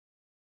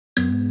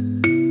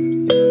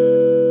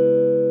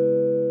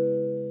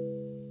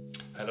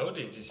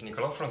it's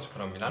Nicola from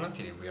Spotahome Milan.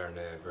 Today we are in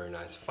a very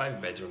nice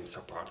 5 bedrooms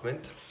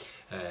apartment.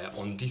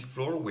 On this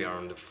floor we are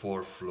on the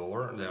 4th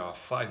floor. There are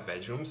 5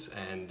 bedrooms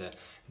and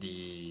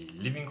the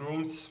living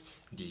rooms,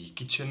 the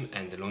kitchen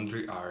and the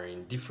laundry are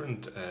in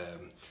different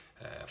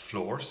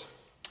floors.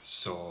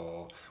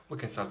 So we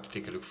can start to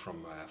take a look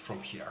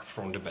from here,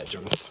 from the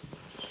bedrooms.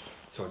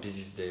 So this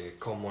is the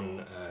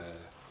common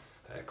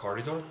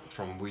corridor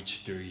from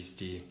which there is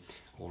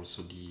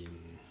also the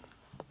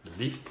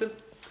lift,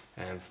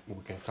 and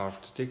we can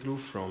start to take a look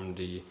from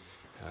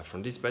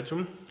this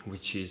bedroom,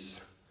 which is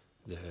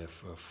the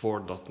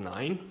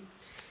 4.9.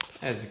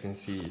 As you can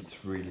see,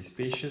 it's really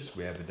spacious.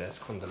 We have a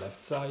desk on the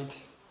left side.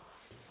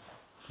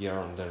 Here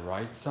on the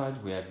right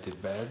side we have the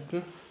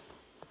bed,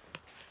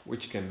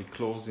 which can be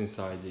closed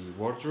inside the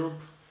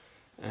wardrobe,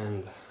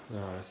 and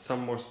there are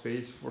some more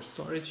space for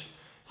storage.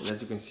 And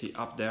as you can see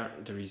up there,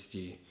 there is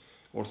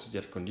also the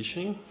air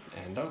conditioning.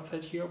 And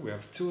outside here we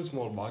have 2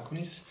 small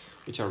balconies,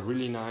 which are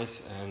really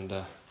nice, and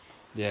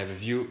they have a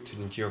view to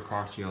the interior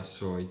courtyard,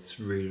 so it's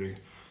really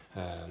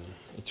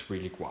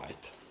quiet.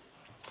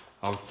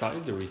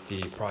 Outside there is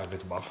the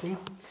private bathroom,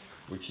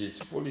 which is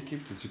fully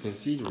equipped. As you can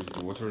see, there is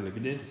the water in the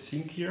bidet, the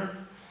sink here,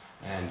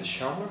 and the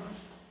shower,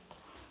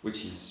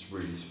 which is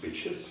really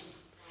spacious,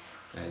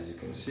 as you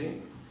can see.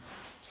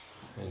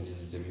 And this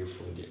is the view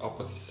from the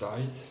opposite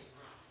side.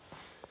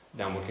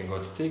 Then we can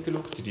go to take a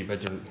look to the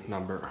bedroom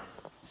number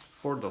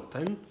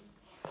 4.10.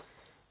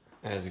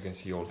 As you can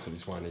see, also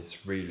this one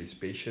is really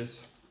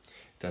spacious.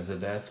 It has a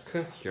desk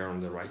here on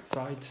the right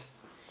side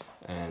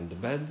and the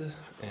bed,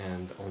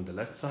 and on the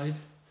left side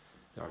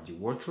there are the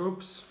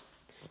wardrobes.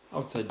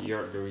 Outside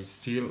here there is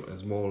still a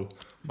small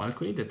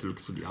balcony that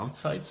looks to the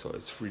outside, so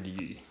it's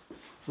really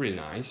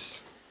nice.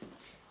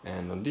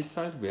 And on this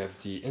side we have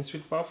the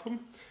ensuite bathroom,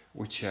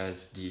 which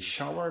has the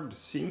shower, the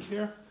sink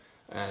here,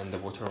 and the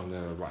water on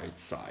the right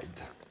side.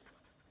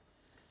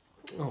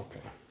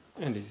 Okay,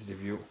 and this is the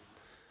view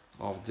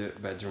of the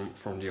bedroom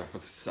from the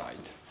opposite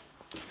side.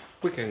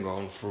 We can go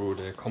on through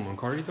the common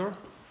corridor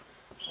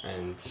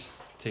and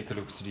take a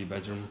look to the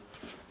bedroom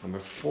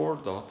number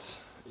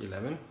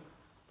 4.11.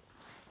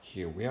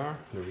 Here we are.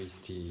 There is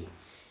the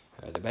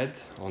bed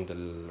on the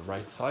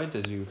right side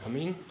as you come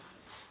in.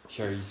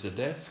 Here is the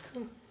desk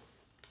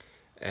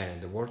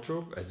and the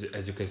wardrobe.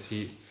 As you can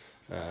see,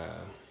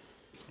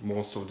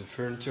 most of the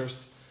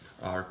furnitures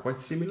are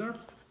quite similar.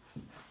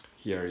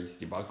 Here is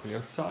the balcony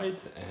outside,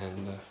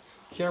 and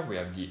here we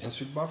have the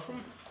ensuite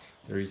bathroom.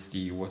 There is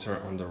the water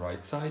on the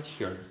right side,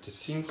 here the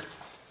sink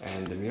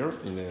and the mirror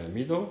in the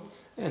middle,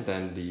 and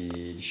then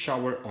the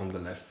shower on the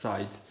left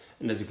side.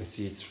 And as you can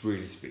see, it's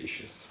really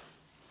spacious.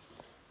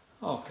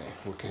 Okay,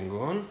 we can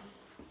go on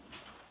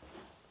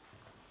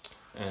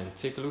and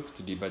take a look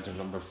to the bedroom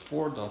number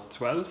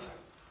 4.12,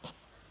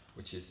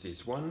 which is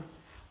this one.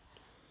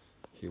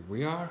 Here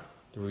we are.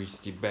 There is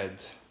the bed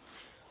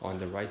on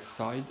the right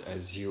side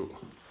as you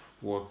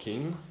walk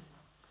in.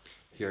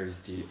 Here is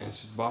the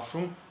ensuite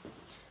bathroom.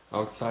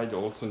 Outside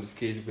also, in this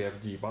case, we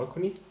have the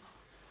balcony.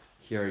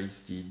 Here is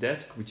the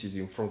desk, which is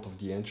in front of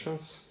the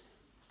entrance.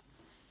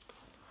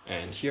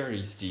 And here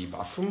is the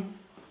bathroom,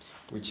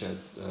 which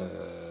has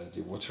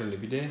the water in the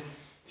bidet.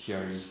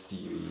 Here is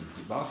the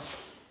bath.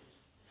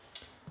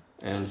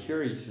 And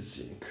here is the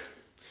sink.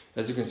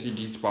 As you can see,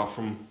 this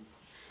bathroom,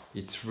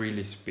 it's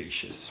really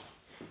spacious.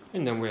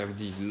 And then we have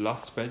the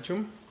last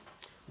bedroom,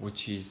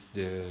 which is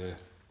the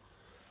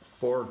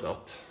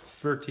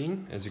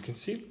 4.13, as you can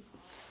see.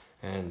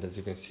 And as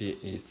you can see,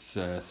 it's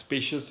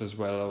spacious as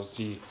well as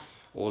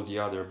all the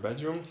other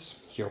bedrooms.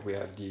 Here we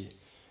have the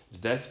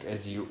desk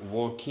as you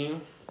walk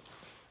in.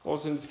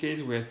 Also in this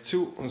case we have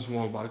 2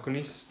 small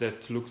balconies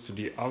that looks to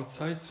the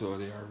outside, so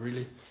they are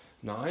really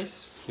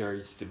nice. Here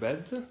is the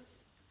bed,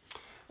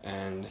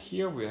 and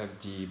here we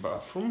have the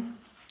bathroom,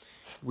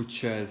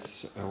 which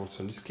has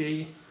also in this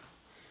case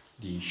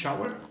the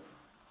shower,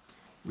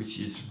 which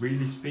is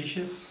really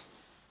spacious,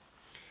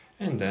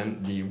 and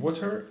then the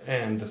water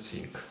and the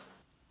sink.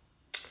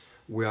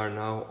 We are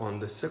now on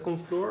the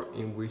 2nd floor,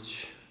 in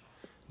which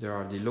there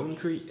are the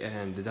laundry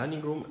and the dining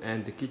room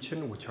and the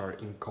kitchen, which are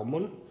in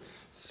common.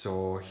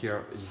 So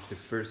here is the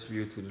first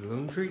view to the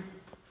laundry,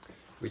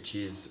 which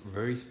is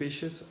very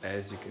spacious,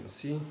 as you can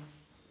see,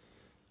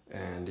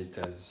 and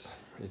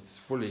it's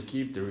fully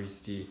equipped. There is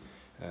the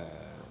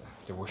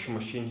washing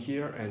machine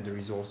here, and there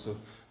is also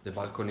the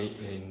balcony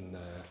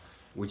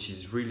which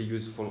is really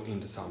useful in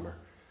the summer.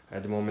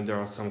 At the moment there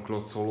are some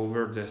clothes all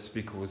over this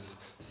because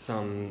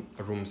some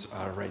rooms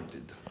are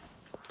rented.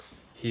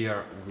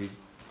 Here we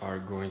are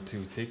going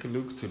to take a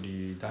look to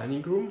the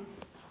dining room.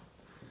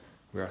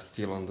 We are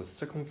still on the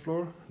 2nd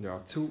floor. There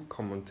are 2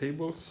 common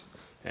tables,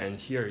 and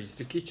here is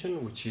the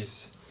kitchen, which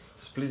is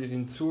split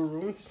in 2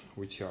 rooms,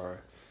 which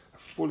are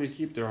fully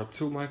equipped. There are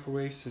 2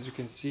 microwaves, as you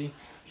can see.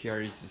 Here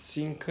is the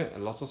sink, a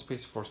lot of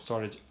space for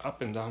storage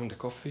up and down the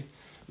coffee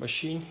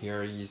machine.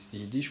 Here is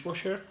the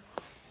dishwasher,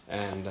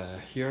 and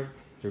here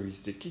there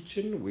is the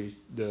kitchen with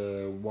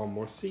the 1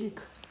 more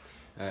sink,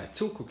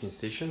 2 cooking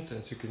stations,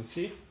 as you can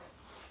see,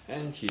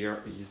 and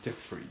here is the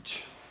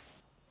fridge.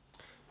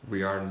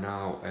 We are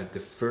now at the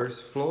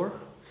first floor,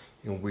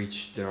 in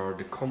which there are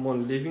the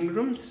common living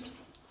rooms.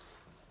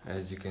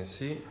 As you can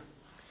see,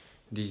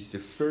 this is the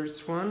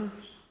first one.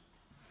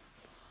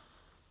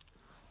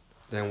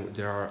 Then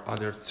there are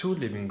other two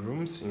living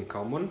rooms in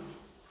common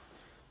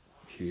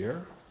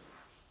here.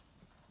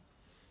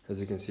 As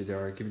you can see, they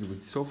are equipped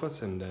with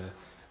sofas and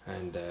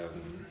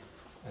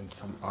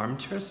some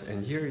armchairs.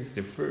 And here is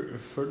the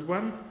third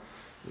one,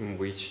 in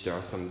which there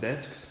are some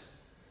desks.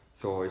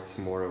 So it's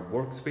more a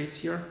workspace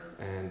here,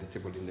 and the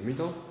table in the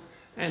middle.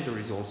 And there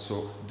is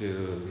also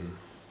the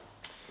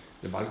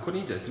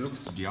balcony that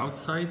looks to the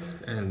outside,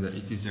 and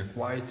it is a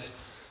quiet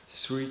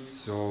street,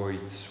 so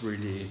it's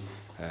really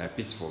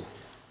peaceful.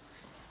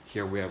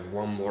 Here we have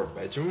one more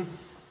bedroom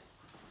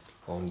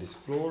on this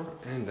floor,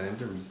 and then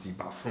there is the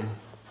bathroom,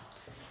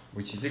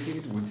 which is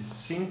equipped with a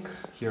sink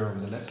here on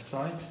the left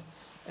side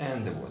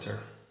and the water.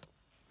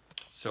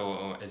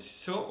 So as you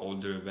saw, all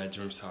the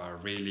bedrooms are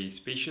really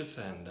spacious,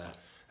 and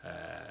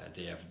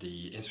they have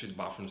the ensuite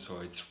bathroom, so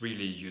it's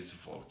really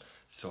useful.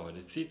 So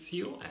that's it, see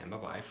you and bye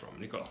bye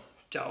from Nicola.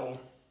 Ciao!